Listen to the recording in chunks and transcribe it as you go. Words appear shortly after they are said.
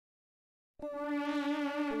I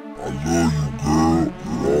love you, girl,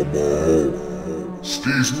 with all my heart.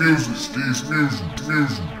 Steve's music, Steve's music,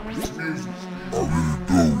 music. I really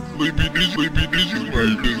do. Sleepy, you made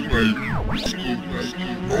this,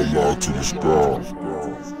 No lie to the sky.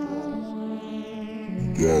 You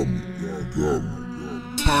got me, you got me.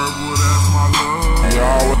 Purple, that's my love.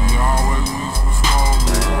 Y'all always used to smoke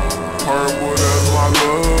me. Purple, that's my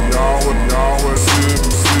love. Y'all always sip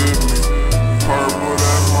me. Purple,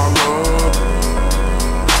 that's my love.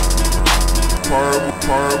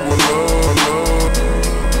 Purple, love.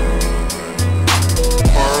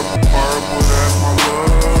 Purple, that's my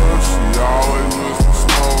love. She always used to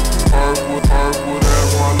smoke me. Purple,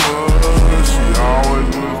 that's my love. She always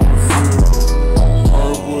used to sip me.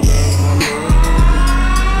 Purple, that's my love.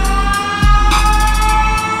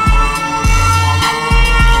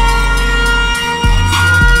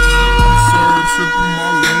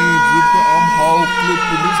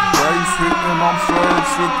 I'm served,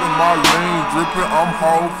 sipping my lane, dripping, I'm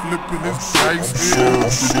whole, flipping this face.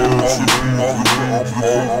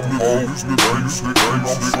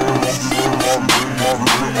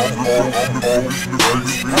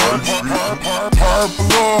 Purple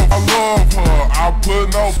love, I love her. I put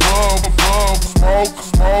no bub above,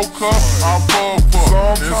 smoke her, I fuck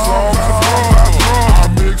her.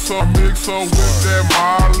 Sometimes I mix her with that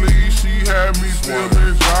Molly. She had me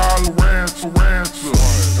feeling jolly, rancher.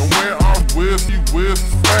 And when I'm with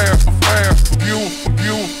faster.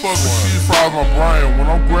 Give a fuck if she fries my brain. When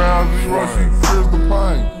I'm ground zero, she feels the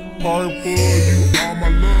pain. Purple, you are my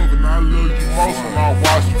love, and I love you most when I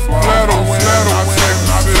watch you fly. Let her win, I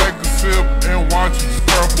take a sip and watch you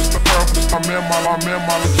purple. I'm in my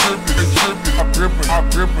trippy. I'm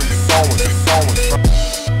gripping, it's sewing.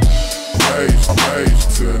 Mage,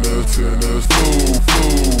 tennis, flu.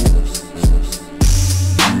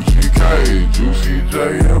 UGK, Juicy J,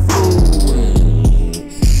 and Flu.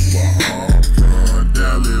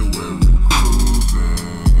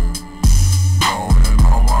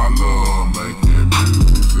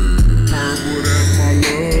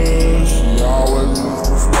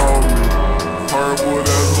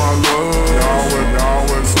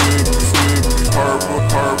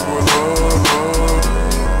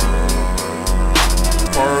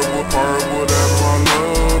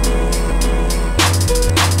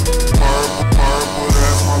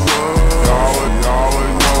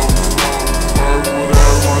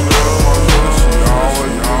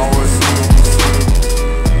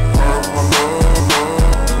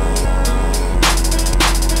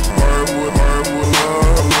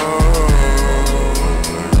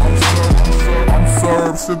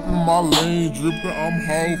 Sipping my lane, dripping, I'm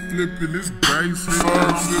whole, flipping this bass.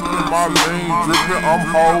 Sipping my lane, dripping, I'm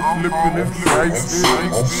whole, flipping this bass.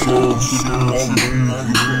 I'm served, sipping my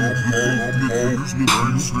lane,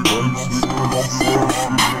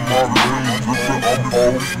 dripping, I'm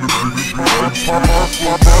whole, flipping this bass.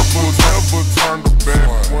 Purple never turned the back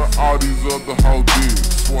when all these other hoes did.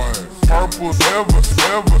 Purple ever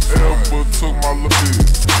took my little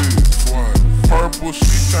shit. Purple, she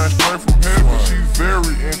came straight from heaven, she's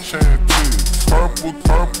very enchanted. Purple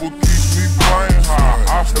keeps me brain high,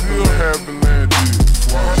 I still haven't landed.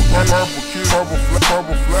 Purple kiss, purple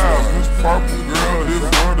flowers, this purple girl, this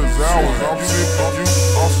world is ours. I'm sipping you,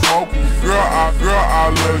 I'm smoking. Girl, I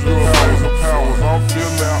love your amazing powers. I'm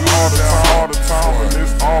feeling all the time, and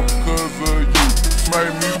it's all because of you.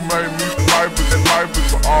 Made me life is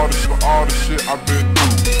for all the shit I've been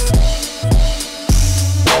through.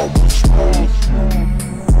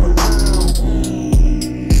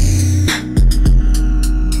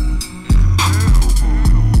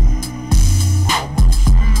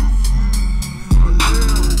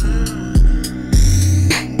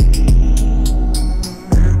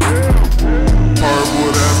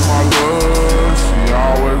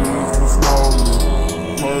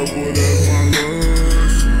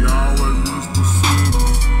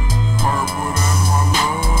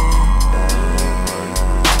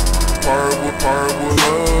 Purple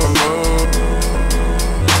love.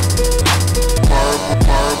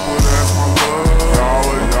 Purple, that's my love. Y'all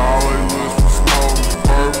always used to smoke me.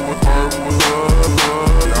 Purple love. Y'all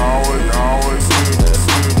always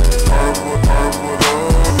sip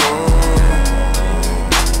me. Purple love.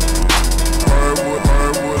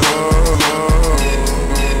 Purple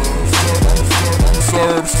love.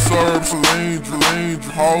 Serve, lane,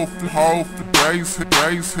 whole, bass hit,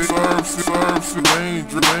 serve,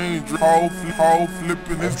 lane, whole,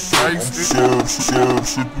 flipping this bass hit. Serve,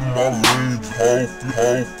 sipping my lane, whole,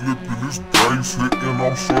 flipping this bass hit. And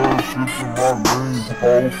I'm serve, sipping my lane,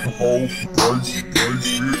 whole, bass hit.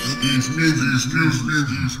 These music.